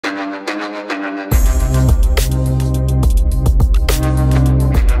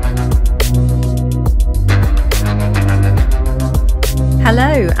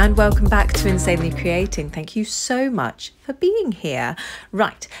Hello and welcome back to Insanely Creating. Thank you so much for being here.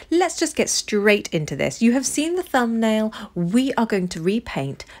 Right, let's just get straight into this. You have seen the thumbnail. We are going to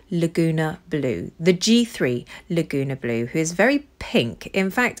repaint Lagoona Blue, the G3 Lagoona Blue, who is very pink. In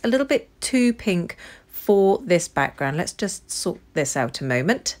fact, a little bit too pink for this background. Let's just sort this out a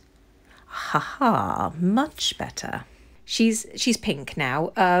moment. Haha, much better. She's pink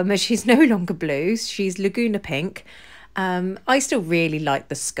now. She's no longer blue. She's Lagoona Pink. I still really like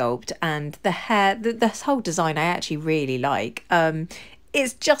the sculpt and the hair, this whole design I actually really like.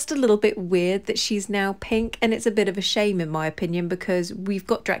 It's just a little bit weird that she's now pink, and it's a bit of a shame in my opinion because we've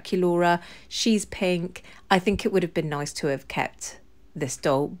got Draculaura, she's pink. I think it would have been nice to have kept this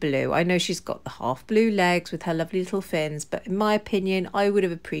doll blue. I know she's got the half blue legs with her lovely little fins, but in my opinion I would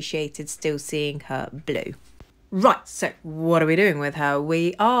have appreciated still seeing her blue. Right, so what are we doing with her?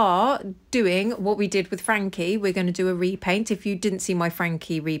 We are doing what we did with Frankie. We're going to do a repaint. If you didn't see my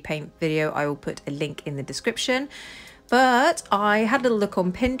Frankie repaint video, I will put a link in the description. But I had a little look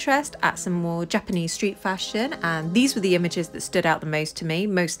on Pinterest at some more Japanese street fashion, and these were the images that stood out the most to me,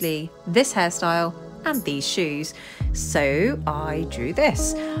 mostly this hairstyle and these shoes. So I drew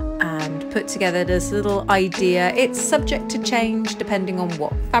this and put together this little idea. It's subject to change depending on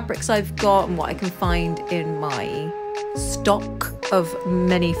what fabrics I've got and what I can find in my stock of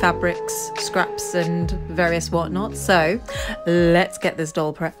many fabrics, scraps and various whatnot. So let's get this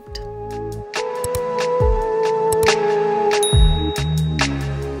doll prepped.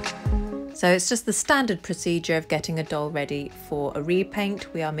 So it's just the standard procedure of getting a doll ready for a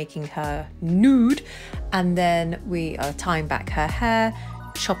repaint. We are making her nude, and then we are tying back her hair,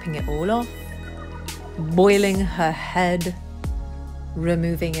 chopping it all off, boiling her head,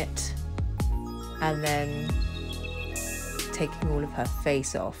 removing it, and then taking all of her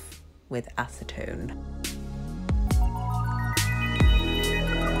face off with acetone.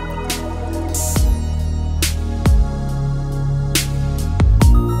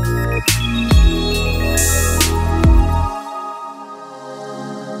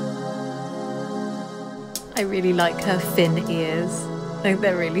 I really like her fin ears. I think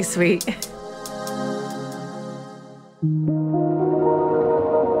they're really sweet.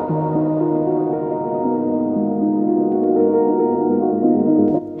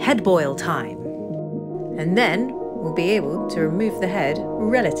 Head boil time. And then we'll be able to remove the head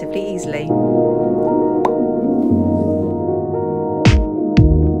relatively easily.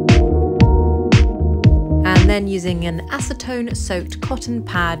 And then using an acetone soaked cotton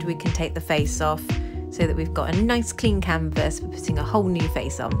pad, we can take the face off, so that we've got a nice clean canvas for putting a whole new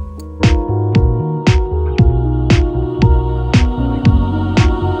face on.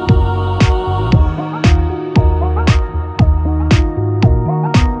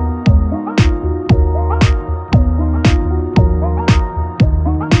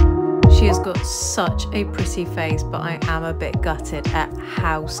 She has got such a pretty face, but I am a bit gutted at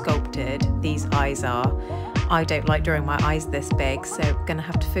how sculpted these eyes are. I don't like drawing my eyes this big, so I'm gonna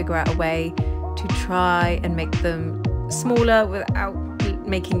have to figure out a way to try and make them smaller without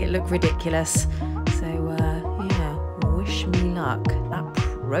making it look ridiculous. So yeah, wish me luck. That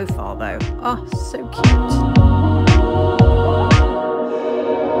profile though, oh, so cute.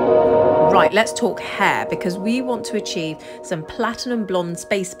 Right, let's talk hair, because we want to achieve some platinum blonde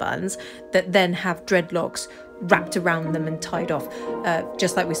space buns that then have dreadlocks wrapped around them and tied off,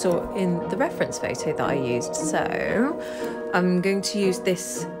 just like we saw in the reference photo that I used. So I'm going to use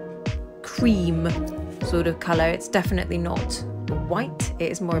this cream sort of colour. It's definitely not white,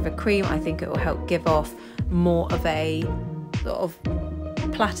 it is more of a cream. I think it will help give off more of a sort of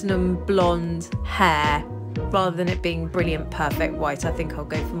platinum blonde hair rather than it being brilliant perfect white. I think I'll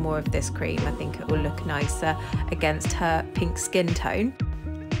go for more of this cream. I think it will look nicer against her pink skin tone.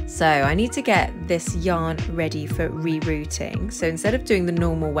 So I need to get this yarn ready for rerouting. So instead of doing the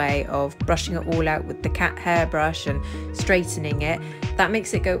normal way of brushing it all out with the cat hairbrush and straightening it, that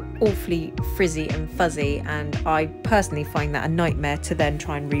makes it go awfully frizzy and fuzzy, and I personally find that a nightmare to then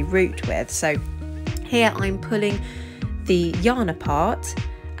try and reroute with. So here I'm pulling the yarn apart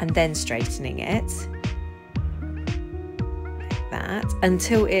and then straightening it like that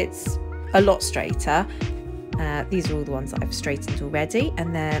until it's a lot straighter. These are all the ones that I've straightened already,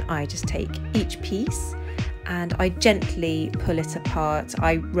 and then I just take each piece and I gently pull it apart.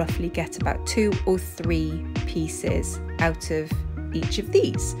 I roughly get about 2 or 3 pieces out of each of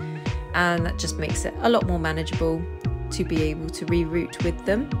these, and that just makes it a lot more manageable to be able to reroute with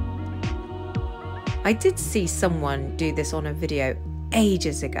them. I did see someone do this on a video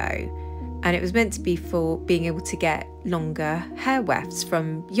ages ago, and it was meant to be for being able to get longer hair wefts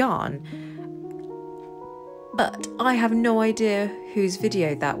from yarn. But I have no idea whose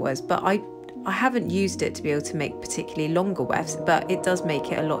video that was, but I haven't used it to be able to make particularly longer wefts, but it does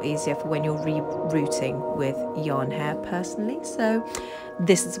make it a lot easier for when you're rerouting with yarn hair personally. So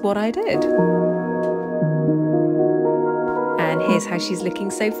this is what I did. And here's how she's looking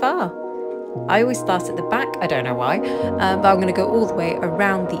so far. I always start at the back, I don't know why, but I'm going to go all the way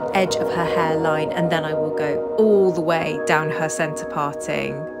around the edge of her hairline, and then I will go all the way down her centre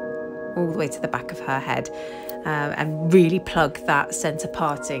parting, all the way to the back of her head, and really plug that centre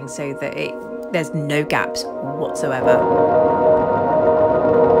parting so that there's no gaps whatsoever.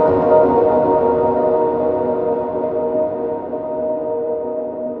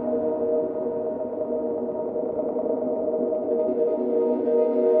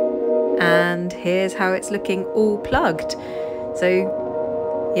 And here's how it's looking all plugged. So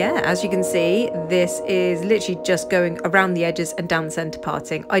yeah, as you can see, this is literally just going around the edges and down the centre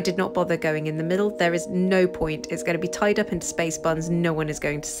parting. I did not bother going in the middle. There is no point. It's going to be tied up into space buns. No one is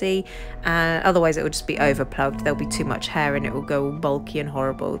going to see. Otherwise, it will just be over plugged. There'll be too much hair and it will go all bulky and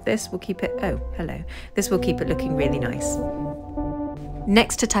horrible. This will keep it, oh, hello. This will keep it looking really nice.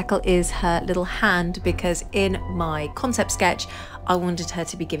 Next to tackle is her little hand, because in my concept sketch, I wanted her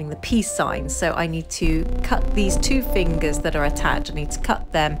to be giving the peace sign. So I need to cut these two fingers that are attached. I need to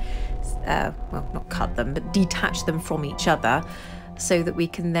cut them, well, not cut them, but detach them from each other so that we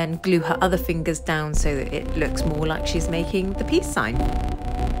can then glue her other fingers down so that it looks more like she's making the peace sign.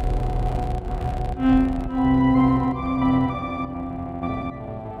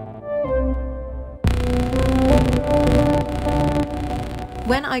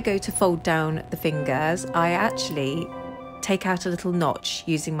 When I go to fold down the fingers, I actually take out a little notch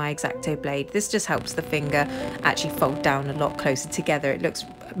using my X-Acto blade. This just helps the finger actually fold down a lot closer together. It looks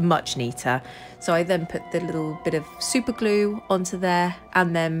much neater. So I then put the little bit of super glue onto there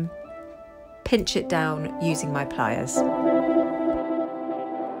and then pinch it down using my pliers.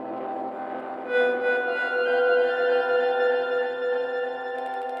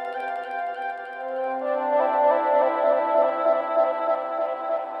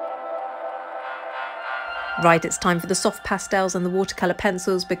 Right, it's time for the soft pastels and the watercolour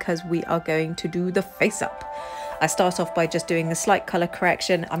pencils, because we are going to do the face up. I start off by just doing a slight colour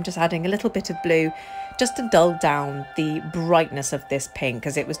correction. I'm just adding a little bit of blue just to dull down the brightness of this pink,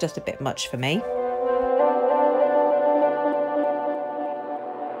 because it was just a bit much for me.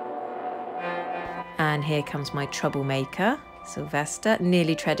 And here comes my troublemaker, Sylvester,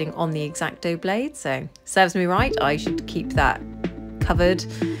 nearly treading on the X-Acto blade, so serves me right. I should keep that covered.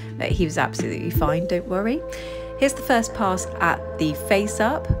 He was absolutely fine, don't worry. Here's the first pass at the face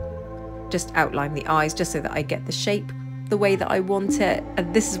up. Just outline the eyes just so that I get the shape the way that I want it.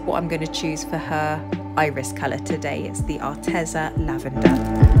 And this is what I'm going to choose for her iris colour today. It's the Arteza Lavender.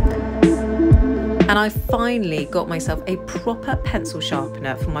 And I finally got myself a proper pencil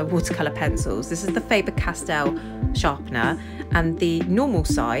sharpener for my watercolour pencils. This is the Faber-Castell sharpener, and the normal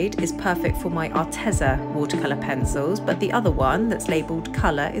side is perfect for my Arteza watercolour pencils, but the other one that's labelled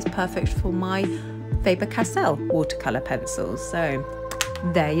colour is perfect for my Faber-Castell watercolour pencils. So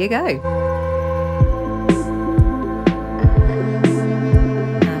there you go.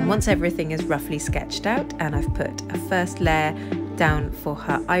 And once everything is roughly sketched out and I've put a first layer down for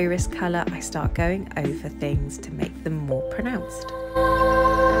her iris colour, I start going over things to make them more pronounced.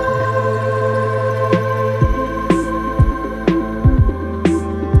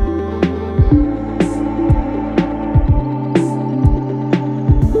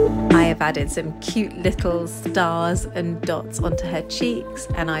 Added some cute little stars and dots onto her cheeks,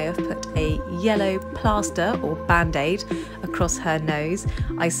 and I have put a yellow plaster or band-aid across her nose.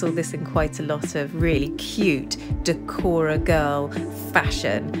 I saw this in quite a lot of really cute Decora girl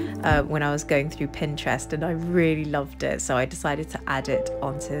fashion when I was going through Pinterest, and I really loved it, so I decided to add it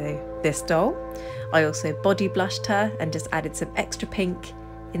onto this doll. I also body blushed her and just added some extra pink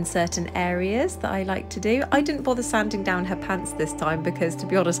in certain areas that I like to do. I didn't bother sanding down her pants this time because, to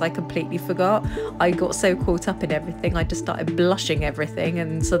be honest, I completely forgot. I got so caught up in everything, I just started blushing everything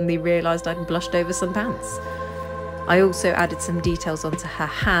and suddenly realised I'd blushed over some pants. I also added some details onto her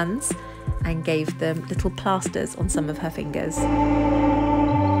hands and gave them little plasters on some of her fingers.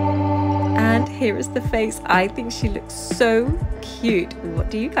 And here is the face. I think she looks so cute. What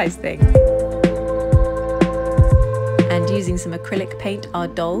do you guys think? And using some acrylic paint, our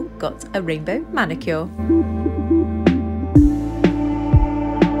doll got a rainbow manicure.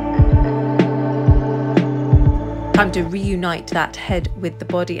 Time to reunite that head with the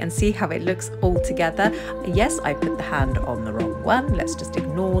body and see how it looks all together. Yes, I put the hand on the wrong one. Let's just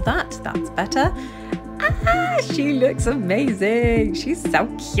ignore that. That's better. Ah, she looks amazing. She's so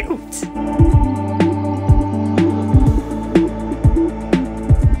cute.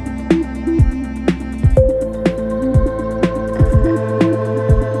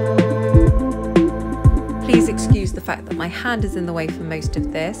 My hand is in the way for most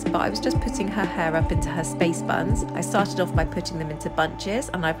of this, but I was just putting her hair up into her space buns. I started off by putting them into bunches,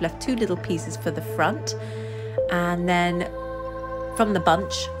 and I've left 2 little pieces for the front, and then from the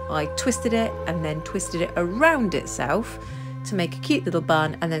bunch I twisted it and then twisted it around itself to make a cute little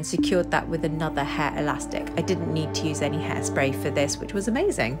bun, and then secured that with another hair elastic. I didn't need to use any hairspray for this, which was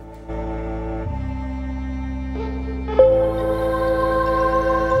amazing.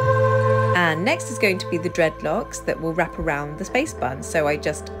 And next is going to be the dreadlocks that will wrap around the space bun. So I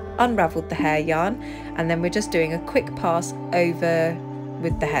just unraveled the hair yarn, and then we're just doing a quick pass over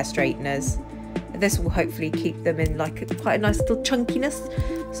with the hair straighteners. This will hopefully keep them in like quite a nice little chunkiness,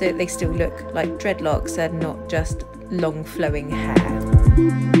 so that they still look like dreadlocks and not just long flowing hair.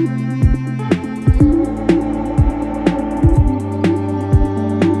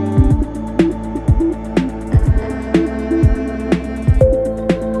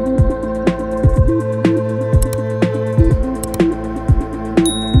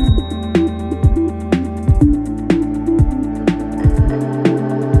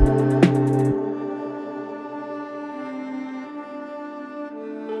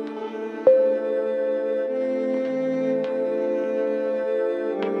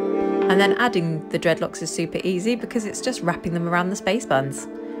 And then adding the dreadlocks is super easy because it's just wrapping them around the space buns.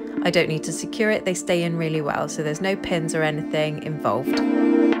 I don't need to secure it, they stay in really well, so there's no pins or anything involved.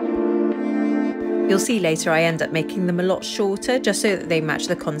 You'll see later I end up making them a lot shorter just so that they match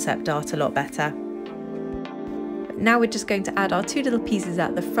the concept art a lot better. But now we're just going to add our 2 little pieces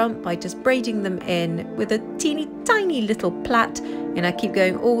at the front by just braiding them in with a teeny tiny little plait, and I keep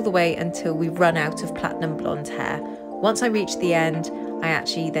going all the way until we run out of platinum blonde hair. Once I reach the end, I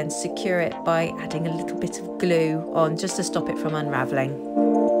actually then secure it by adding a little bit of glue on just to stop it from unravelling.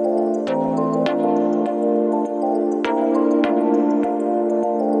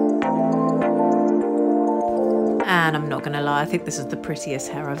 And I'm not going to lie, I think this is the prettiest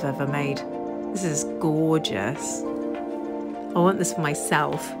hair I've ever made. This is gorgeous. I want this for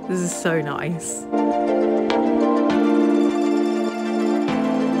myself. This is so nice.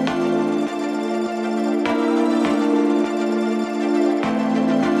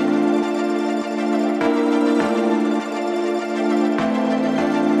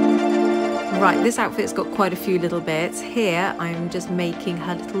 Right, this outfit's got quite a few little bits. Here I'm just making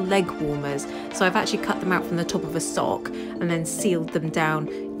her little leg warmers. So I've actually cut them out from the top of a sock and then sealed them down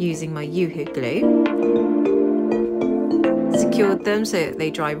using my Yoo-hoo glue. Secured them so that they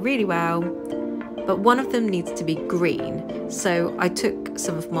dry really well, but one of them needs to be green. So I took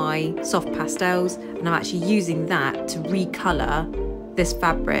some of my soft pastels and I'm actually using that to recolour. This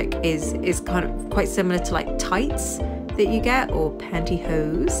fabric is kind of quite similar to like tights that you get, or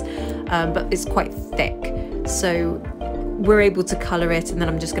pantyhose, but it's quite thick, so we're able to colour it, and then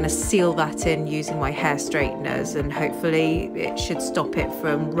I'm just going to seal that in using my hair straighteners, and hopefully it should stop it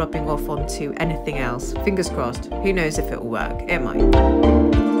from rubbing off onto anything else. Fingers crossed. Who knows if it will work? It might.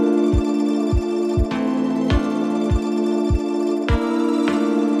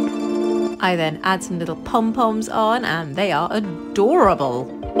 I then add some little pom-poms on, and they are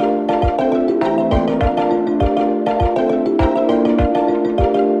adorable.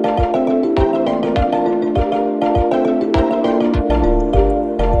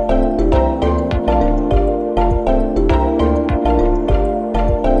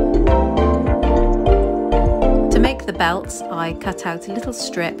 Belts, I cut out a little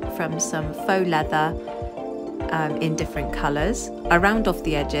strip from some faux leather in different colours. I round off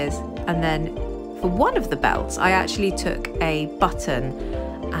the edges, and then for one of the belts I actually took a button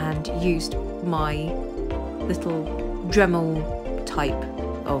and used my little Dremel type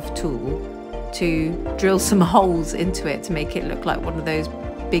of tool to drill some holes into it to make it look like one of those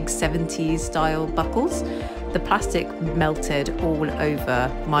big 70s style buckles. The plastic melted all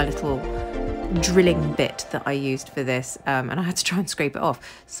over my little drilling bit that I used for this, and I had to try and scrape it off,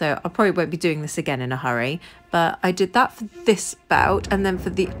 so I probably won't be doing this again in a hurry, but I did that for this belt. And then for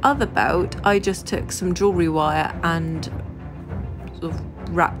the other belt I just took some jewellery wire and sort of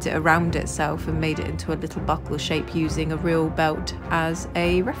wrapped it around itself and made it into a little buckle shape using a real belt as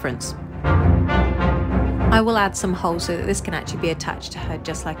a reference. I will add some holes so that this can actually be attached to her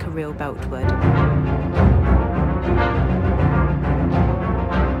just like a real belt would.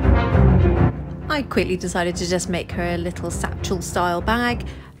 I quickly decided to just make her a little satchel style bag.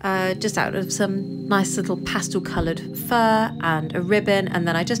 just out of some nice little pastel coloured fur and a ribbon, and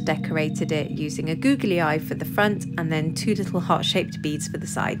then I just decorated it using a googly eye for the front and then 2 little heart-shaped beads for the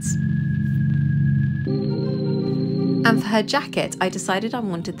sides. And for her jacket, I decided I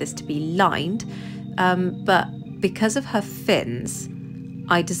wanted this to be lined, but because of her fins,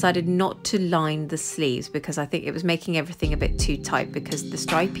 I decided not to line the sleeves because I think it was making everything a bit too tight, because the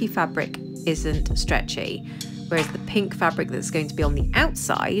stripy fabric isn't stretchy, whereas the pink fabric that's going to be on the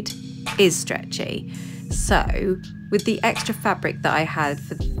outside is stretchy. So with the extra fabric that I had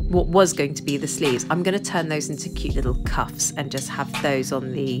for what was going to be the sleeves, I'm going to turn those into cute little cuffs and just have those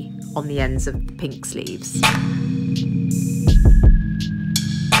on the ends of the pink sleeves.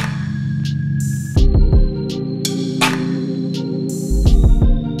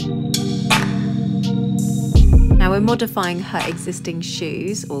 Now we're modifying her existing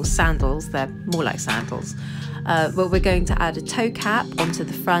shoes, or sandals, they're more like sandals. But we're going to add a toe cap onto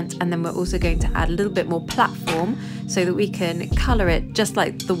the front, and then we're also going to add a little bit more platform so that we can colour it just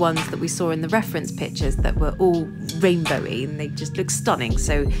like the ones that we saw in the reference pictures that were all rainbowy and they just look stunning.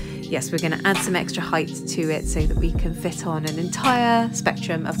 So yes, we're going to add some extra height to it so that we can fit on an entire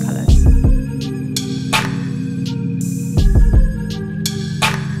spectrum of colours.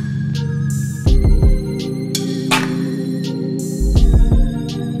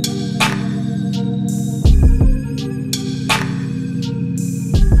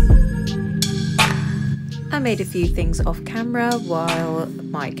 I made a few things off camera while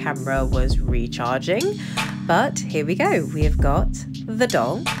my camera was recharging, but here we go. We have got the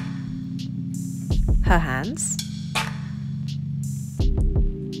doll, her hands,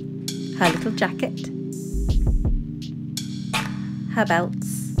 her little jacket, her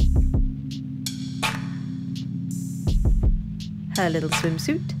belts, her little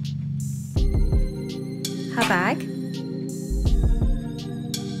swimsuit, her bag,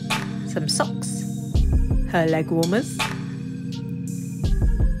 some socks, her leg warmers,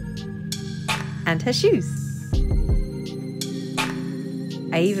 and her shoes.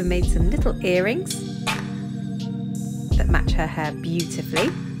 I even made some little earrings that match her hair beautifully.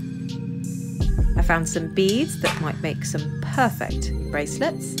 I found some beads that might make some perfect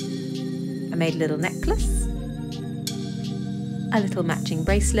bracelets. I made a little necklace, a little matching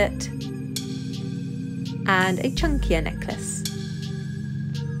bracelet, and a chunkier necklace.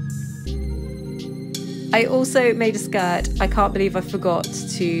 I also made a skirt. I can't believe I forgot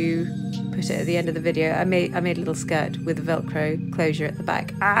to put it at the end of the video. I made a little skirt with a Velcro closure at the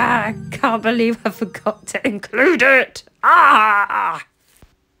back. I can't believe I forgot to include it.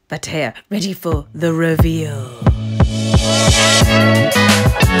 But here, ready for the reveal.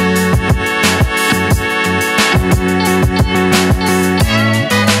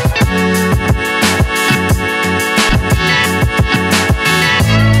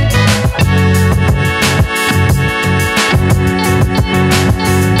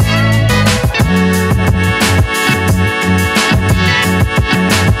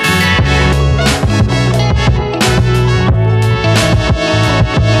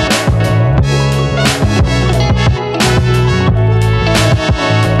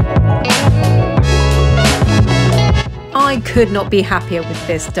 I could not be happier with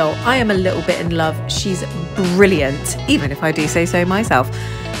this doll. I am a little bit in love. She's brilliant, even if I do say so myself.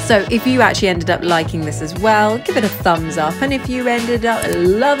 So if you actually ended up liking this as well, give it a thumbs up. And if you ended up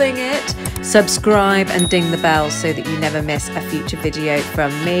loving it, subscribe and ding the bell so that you never miss a future video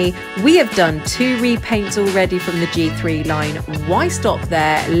from me. We have done 2 repaints already from the G3 line. Why stop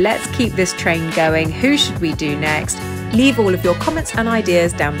there? Let's keep this train going. Who should we do next? Leave all of your comments and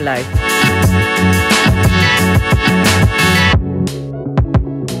ideas down below.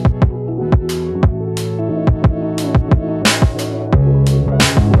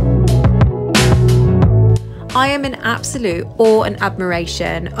 I am in absolute awe and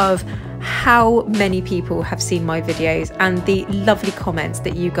admiration of how many people have seen my videos and the lovely comments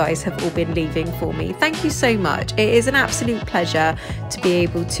that you guys have all been leaving for me. Thank you so much. It is an absolute pleasure to be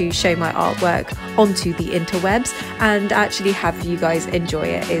able to show my artwork onto the interwebs, and actually have you guys enjoy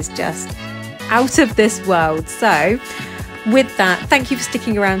it is just out of this world. So with that, thank you for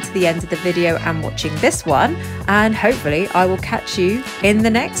sticking around to the end of the video and watching this one, and hopefully I will catch you in the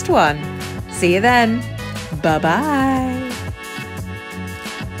next one. See you then. Bye-bye.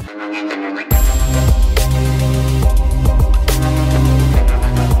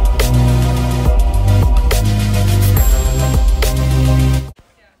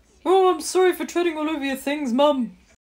 Oh, I'm sorry for treading all over your things, Mum.